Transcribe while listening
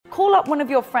up one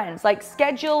of your friends, like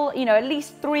schedule, at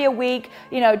least 3 a week,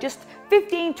 just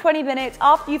 15, 20 minutes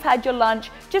after you've had your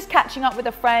lunch, just catching up with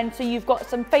a friend so you've got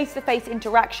some face-to-face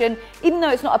interaction. Even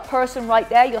though it's not a person right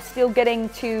there, you're still getting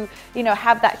to,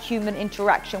 have that human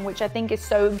interaction, which I think is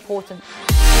so important.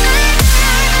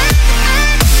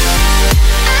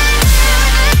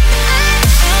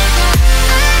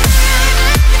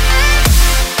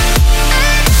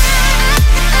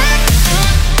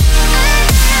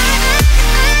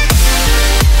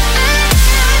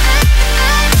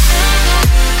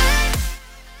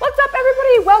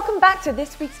 Welcome back to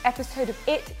this week's episode of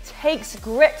It Takes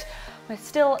Grit. We're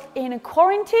still in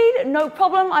quarantine, no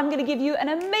problem. I'm going to give you an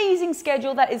amazing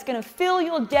schedule that is going to fill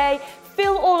your day,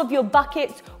 fill all of your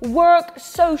buckets, work,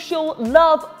 social,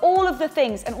 love, all of the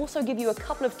things, and also give you a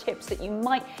couple of tips that you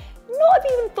might not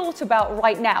have even thought about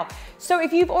right now. So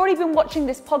if you've already been watching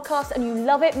this podcast and you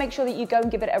love it, make sure that you go and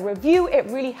give it a review. It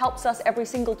really helps us every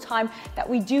single time that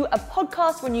we do a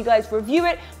podcast, when you guys review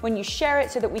it, when you share it,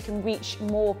 so that we can reach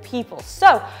more people.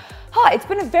 So, it's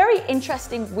been a very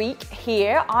interesting week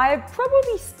here. I've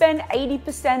probably spent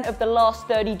 80% of the last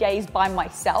 30 days by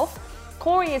myself.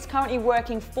 Corey is currently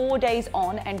working 4 days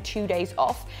on and 2 days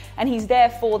off, and he's there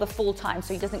for the full time,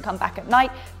 so he doesn't come back at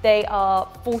night. They are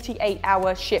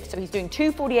 48-hour shifts, so he's doing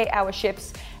 2 48-hour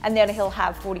shifts, and then he'll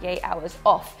have 48 hours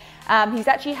off. He's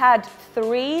actually had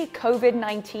 3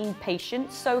 COVID-19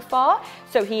 patients so far,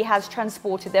 so he has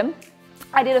transported them.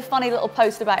 I did a funny little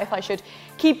post about if I should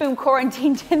keep him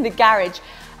quarantined in the garage.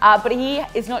 But he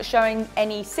is not showing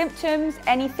any symptoms,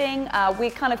 anything.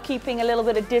 We're kind of keeping a little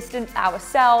bit of distance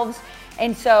ourselves.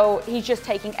 And so he's just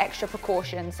taking extra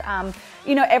precautions.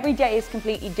 Every day is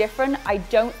completely different. I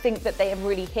don't think that they have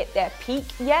really hit their peak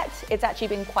yet. It's actually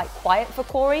been quite quiet for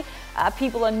Corey.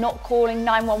 People are not calling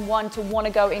 911 to want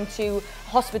to go into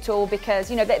hospital because,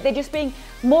 they're just being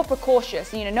more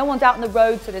precautious. No one's out on the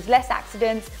road, so there's less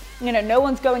accidents. No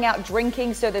one's going out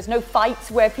drinking, so there's no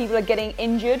fights where people are getting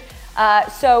injured.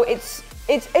 So it's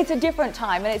a different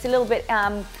time, and it's a little bit,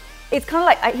 it's kind of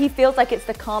like, he feels like it's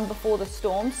the calm before the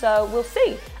storm, so we'll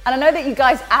see. And I know that you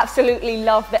guys absolutely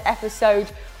love the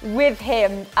episode with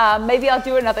him. Maybe I'll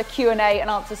do another Q&A and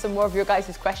answer some more of your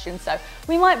guys' questions. So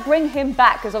we might bring him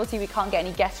back, because obviously we can't get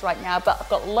any guests right now, but I've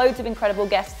got loads of incredible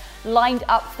guests lined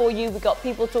up for you. We've got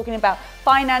people talking about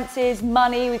finances,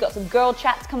 money. We've got some girl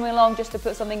chats coming along just to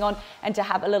put something on and to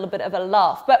have a little bit of a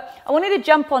laugh. But I wanted to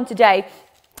jump on today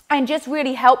and just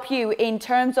really help you in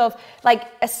terms of like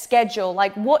a schedule,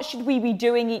 like what should we be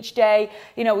doing each day?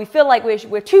 We feel like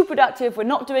we're too productive, we're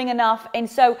not doing enough. And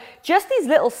so just these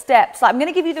little steps, like I'm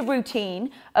gonna give you the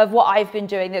routine of what I've been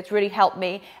doing that's really helped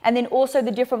me, and then also the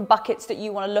different buckets that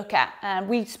you wanna look at. And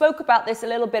we spoke about this a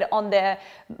little bit on the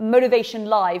Motivation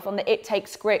Live on the It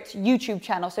Takes Grit YouTube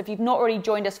channel. So if you've not already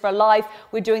joined us for a live,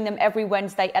 we're doing them every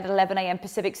Wednesday at 11 a.m.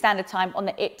 Pacific Standard Time on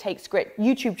the It Takes Grit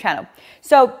YouTube channel.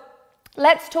 So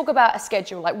let's talk about a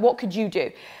schedule. Like, what could you do?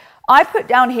 I put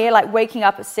down here like waking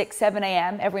up at 6, 7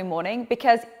 a.m. every morning,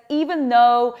 because even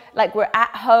though like we're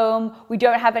at home, we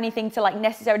don't have anything to like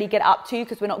necessarily get up to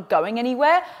because we're not going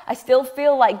anywhere, I still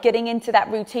feel like getting into that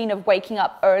routine of waking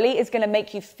up early is going to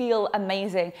make you feel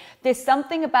amazing. There's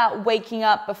something about waking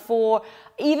up before,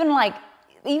 even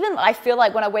I feel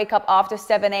like when I wake up after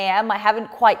 7 a.m., I haven't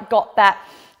quite got that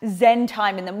Zen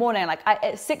time in the morning. Like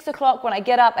at 6 o'clock when I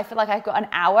get up, I feel like I've got an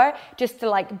hour just to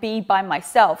like be by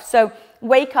myself. So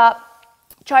wake up,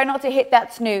 try not to hit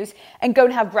that snooze, and go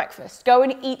and have breakfast. Go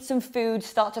and eat some food,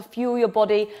 start to fuel your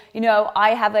body.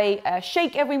 I have a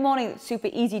shake every morning that's super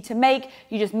easy to make.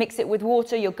 You just mix it with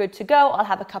water, you're good to go. I'll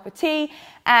have a cup of tea,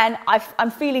 and I'm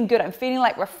feeling good. I'm feeling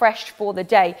like refreshed for the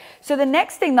day. So the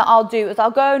next thing that I'll do is I'll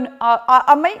go and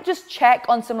I might just check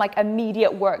on some like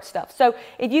immediate work stuff. So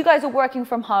if you guys are working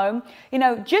from home,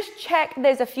 just check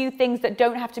there's a few things that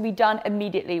don't have to be done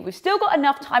immediately. We've still got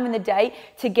enough time in the day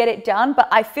to get it done, but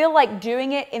I feel like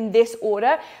doing it in this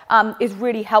order is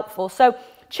really helpful. So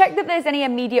check that there's any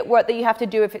immediate work that you have to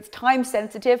do. If it's time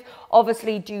sensitive,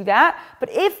 obviously do that. But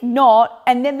if not,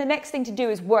 and then the next thing to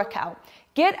do is workout.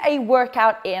 Get a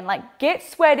workout in, like get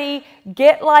sweaty,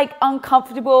 get like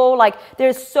uncomfortable. Like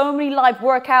there's so many live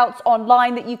workouts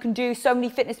online that you can do. So many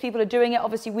fitness people are doing it.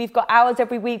 Obviously we've got ours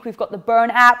every week. We've got the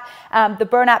Burn app. The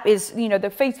Burn app is,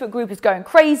 the Facebook group is going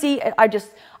crazy.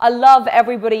 I love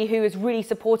everybody who is really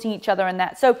supporting each other in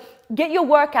that. So get your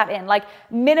workout in, like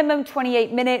minimum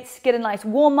 28 minutes, get a nice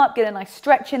warm up, get a nice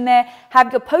stretch in there,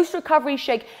 have your post recovery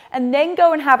shake, and then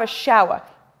go and have a shower.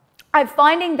 I'm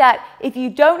finding that if you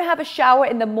don't have a shower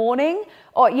in the morning,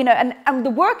 or, and the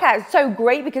workout is so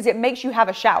great because it makes you have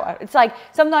a shower. It's like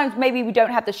sometimes maybe we don't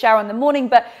have the shower in the morning,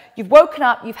 but you've woken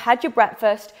up, you've had your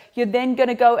breakfast, you're then going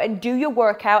to go and do your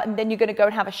workout, and then you're going to go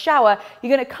and have a shower.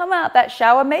 You're going to come out that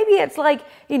shower. Maybe it's like,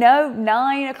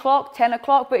 9 o'clock, 10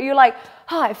 o'clock, but you're like,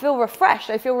 I feel refreshed.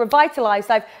 I feel revitalized.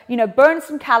 I've, burned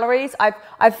some calories.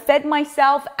 I've fed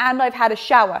myself, and I've had a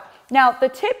shower. Now, the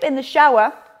tip in the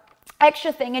shower,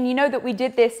 extra thing, and you know that we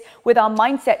did this with our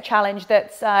mindset challenge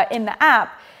that's in the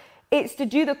app, it's to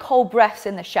do the cold breaths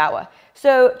in the shower.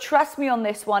 So trust me on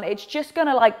this one, it's just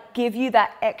gonna give you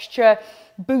that extra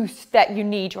boost that you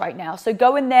need right now. So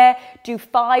go in there, do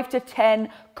 5 to 10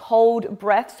 cold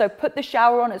breaths. So put the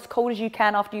shower on as cold as you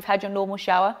can after you've had your normal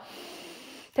shower.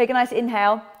 Take a nice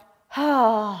inhale.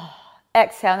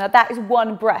 Exhale. Now that is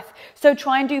one breath. So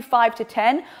try and do 5 to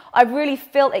 10. I really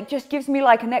feel it just gives me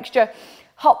an extra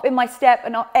hop in my step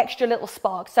and an extra little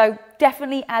spark. So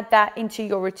definitely add that into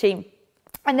your routine.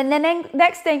 And then the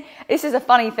next thing, this is a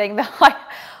funny thing that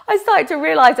I started to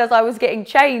realize as I was getting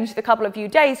changed a few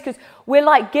days, because we're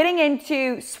getting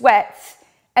into sweats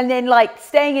and then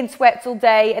staying in sweats all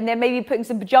day and then maybe putting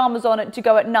some pajamas on it to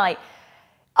go at night.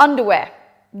 Underwear.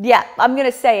 Yeah, I'm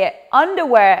going to say it.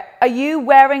 Underwear. Are you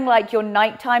wearing your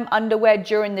nighttime underwear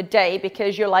during the day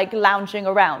because you're lounging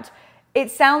around? It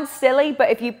sounds silly, but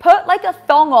if you put a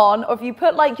thong on, or if you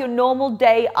put your normal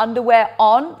day underwear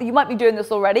on, you might be doing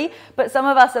this already, but some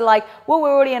of us are we're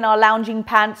already in our lounging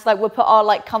pants, we'll put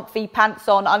our comfy pants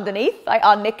on underneath,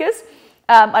 our knickers.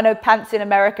 I know pants in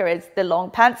America is the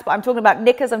long pants, but I'm talking about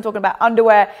knickers, I'm talking about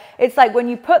underwear. It's when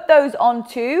you put those on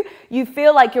too, you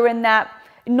feel you're in that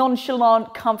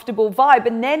nonchalant, comfortable vibe,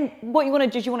 and then what you want to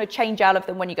do is you want to change out of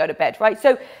them when you go to bed, right?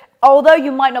 So although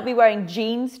you might not be wearing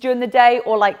jeans during the day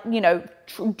or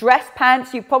dress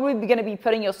pants, you're probably going to be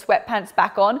putting your sweatpants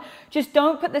back on. Just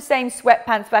don't put the same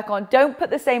sweatpants back on. Don't put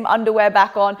the same underwear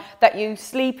back on that you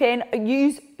sleep in.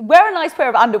 Wear a nice pair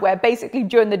of underwear basically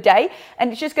during the day,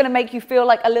 and it's just going to make you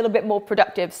feel a little bit more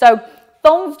productive. So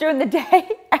thongs during the day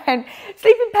and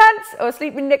sleeping pants or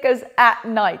sleeping knickers at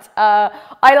night.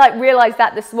 I realized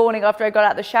that this morning after I got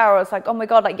out of the shower. I was oh my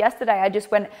God, yesterday I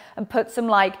just went and put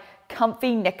some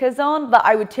comfy knickers on that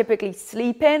I would typically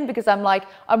sleep in because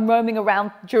I'm roaming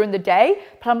around during the day.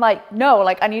 But I'm no,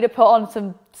 I need to put on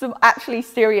some actually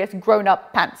serious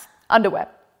grown-up pants, underwear.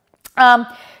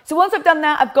 So once I've done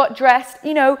that, I've got dressed,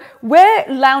 wear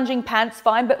lounging pants,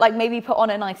 fine, but maybe put on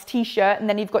a nice t-shirt, and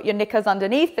then you've got your knickers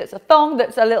underneath. That's a thong.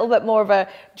 That's a little bit more of a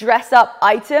dress up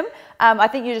item. I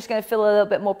think you're just going to feel a little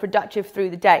bit more productive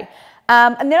through the day.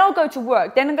 And then I'll go to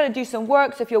work. Then I'm going to do some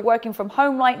work. So if you're working from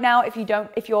home right now, if you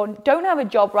don't have a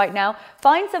job right now,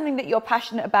 find something that you're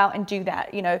passionate about and do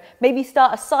that. Maybe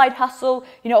start a side hustle.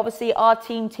 Obviously our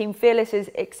Team Fearless is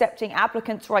accepting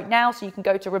applicants right now. So you can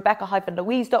go to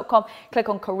rebecca-louise.com, click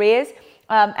on careers,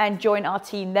 and join our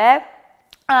team there.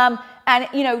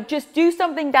 And just do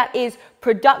something that is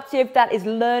productive, that is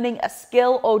learning a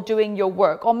skill or doing your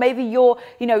work, or maybe you're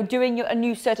doing a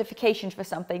new certification for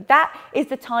something. That is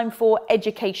the time for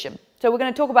education. So we're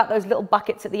going to talk about those little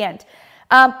buckets at the end.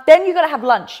 Then you've got to have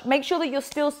lunch. Make sure that you're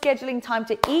still scheduling time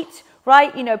to eat,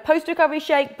 right? Post-recovery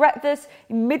shake, breakfast,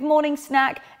 mid-morning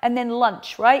snack, and then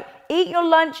lunch, right? Eat your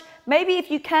lunch. Maybe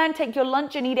if you can, take your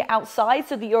lunch and eat it outside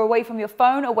so that you're away from your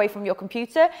phone, away from your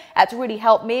computer. That's really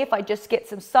helped me. If I just get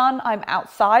some sun, I'm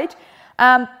outside.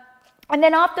 And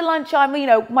then after lunch,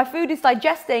 my food is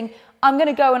digesting. I'm going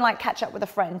to go and catch up with a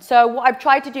friend. So what I've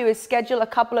tried to do is schedule a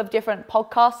couple of different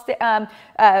podcasts and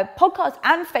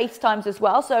FaceTimes as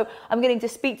well. So I'm getting to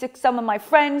speak to some of my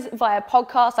friends via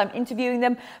podcasts. I'm interviewing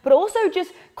them, but also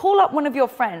just call up one of your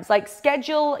friends,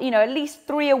 schedule, at least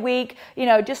 3 a week,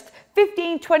 just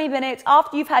 15, 20 minutes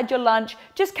after you've had your lunch,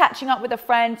 just catching up with a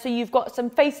friend. So you've got some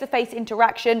face-to-face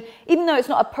interaction. Even though it's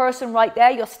not a person right there,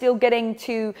 you're still getting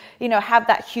to, have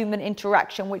that human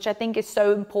interaction, which I think is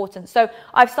so important. So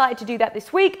I've started to do that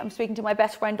this week. I'm speaking to my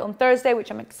best friend on Thursday, which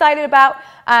I'm excited about.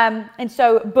 And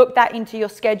so book that into your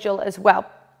schedule as well.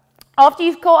 After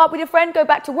you've caught up with your friend, go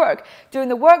back to work, doing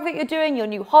the work that you're doing, your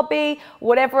new hobby,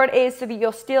 whatever it is, so that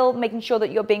you're still making sure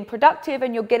that you're being productive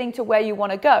and you're getting to where you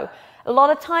want to go. A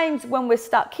lot of times when we're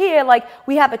stuck here,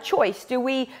 we have a choice. Do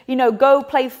we, go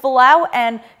play full out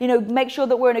and, make sure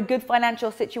that we're in a good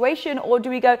financial situation? Or do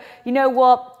we go,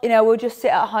 we'll just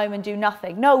sit at home and do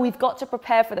nothing? No, we've got to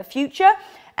prepare for the future.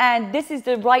 And this is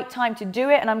the right time to do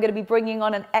it. And I'm going to be bringing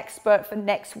on an expert for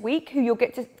next week who you'll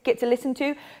get to listen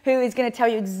to, who is going to tell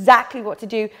you exactly what to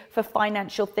do for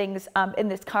financial things in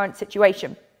this current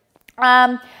situation.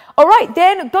 All All right,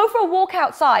 then go for a walk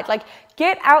outside. Like,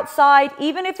 get outside,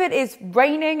 even if it is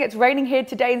raining. It's raining here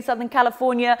today in Southern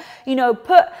California. You know,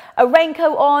 put a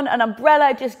raincoat on, an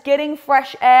umbrella, just getting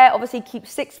fresh air. Obviously, keep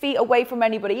 6 feet away from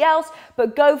anybody else,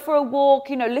 but go for a walk,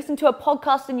 you know, listen to a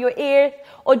podcast in your ear,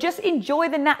 or just enjoy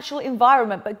the natural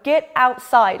environment, but get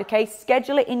outside, okay?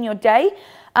 Schedule it in your day.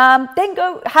 Then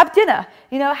go have dinner,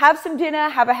 you know, have some dinner,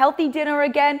 have a healthy dinner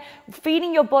again.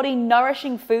 Feeding your body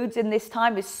nourishing foods in this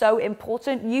time is so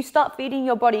important. You start feeding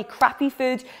your body crappy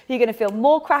foods, you're going to feel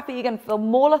more crappy, you're going to feel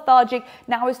more lethargic.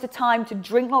 Now is the time to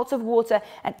drink lots of water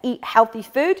and eat healthy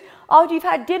food. After you've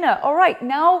had dinner, all right,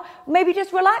 now maybe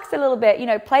just relax a little bit, you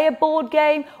know, play a board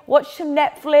game, watch some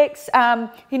Netflix,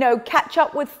 you know, catch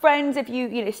up with friends if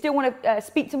you still want to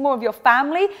speak to more of your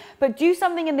family, but do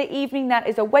something in the evening that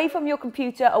is away from your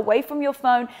computer, away from your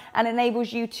phone, and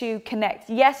enables you to connect.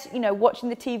 Yes, you know, watching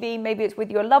the TV, maybe it's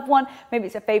with your loved one, maybe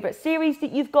it's a favorite series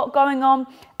that you've got going on,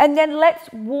 and then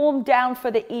let's warm down for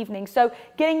the evening. So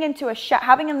getting into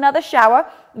having another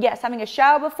shower. Yes, having a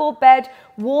shower before bed,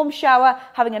 warm shower,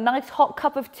 having a nice hot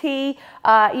cup of tea,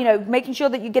 you know, making sure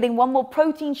that you're getting one more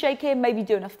protein shake in, maybe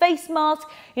doing a face mask,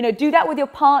 you know, do that with your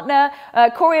partner.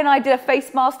 Corey and I did a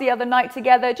face mask the other night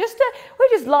together. We're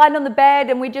just lying on the bed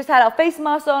and we just had our face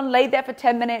mask on, laid there for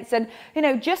 10 minutes and, you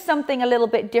know, just something a little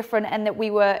bit different, and that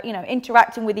we were, you know,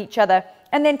 interacting with each other,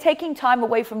 and then taking time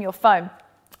away from your phone.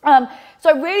 So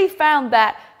I really found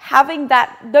that having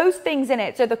those things in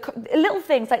it, so the little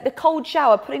things like the cold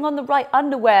shower, putting on the right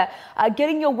underwear,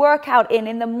 getting your workout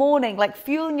in the morning, like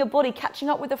fueling your body, catching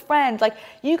up with a friend, like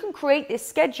you can create this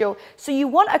schedule. So you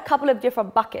want a couple of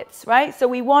different buckets, right? So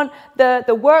we want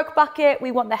the work bucket, we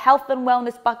want the health and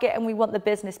wellness bucket, and we want the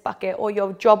business bucket or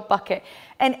your job bucket.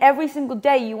 And every single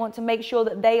day you want to make sure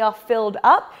that they are filled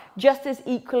up just as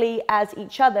equally as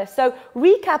each other. So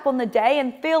recap on the day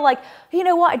and feel like, you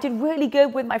know what, I did really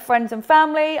good with my friends and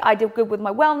family. I did good with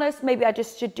my wellness. Maybe I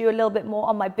just should do a little bit more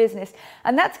on my business.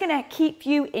 And that's going to keep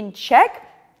you in check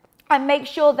and make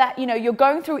sure that, you know, you're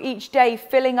going through each day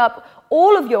filling up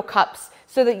all of your cups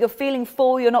so that you're feeling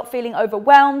full, you're not feeling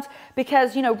overwhelmed,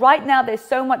 because, you know, right now there's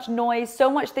so much noise, so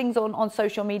much things on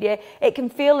social media, it can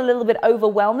feel a little bit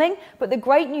overwhelming. But the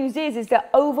great news is that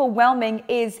overwhelming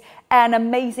is an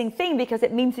amazing thing, because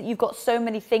it means that you've got so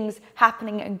many things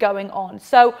happening and going on.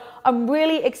 So I'm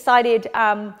really excited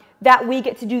that we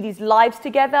get to do these lives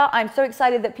together. I'm so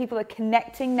excited that people are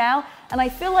connecting now. And I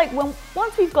feel like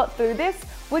once we've got through this,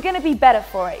 we're gonna be better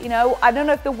for it. You know, I don't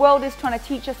know if the world is trying to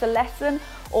teach us a lesson,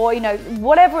 or, you know,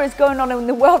 whatever is going on in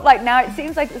the world right now. It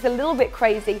seems like it's a little bit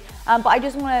crazy, but I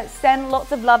just want to send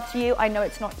lots of love to you. I know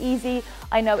it's not easy,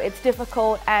 I know it's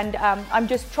difficult, and I'm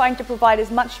just trying to provide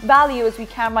as much value as we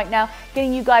can right now,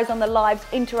 getting you guys on the lives,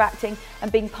 interacting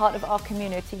and being part of our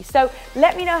community. So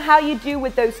let me know how you do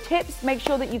with those tips. Make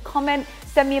sure that you comment,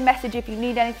 send me a message if you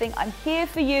need anything. I'm here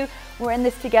for you. We're in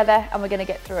this together and we're going to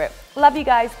get through it. Love you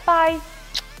guys. Bye.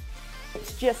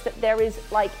 It's just that there is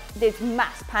like this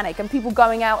mass panic and people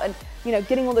going out and, you know,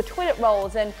 getting all the toilet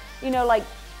rolls and, you know, like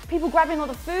people grabbing all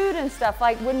the food and stuff.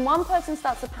 Like when one person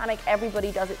starts to panic,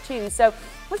 everybody does it too. So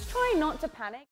let's try not to panic.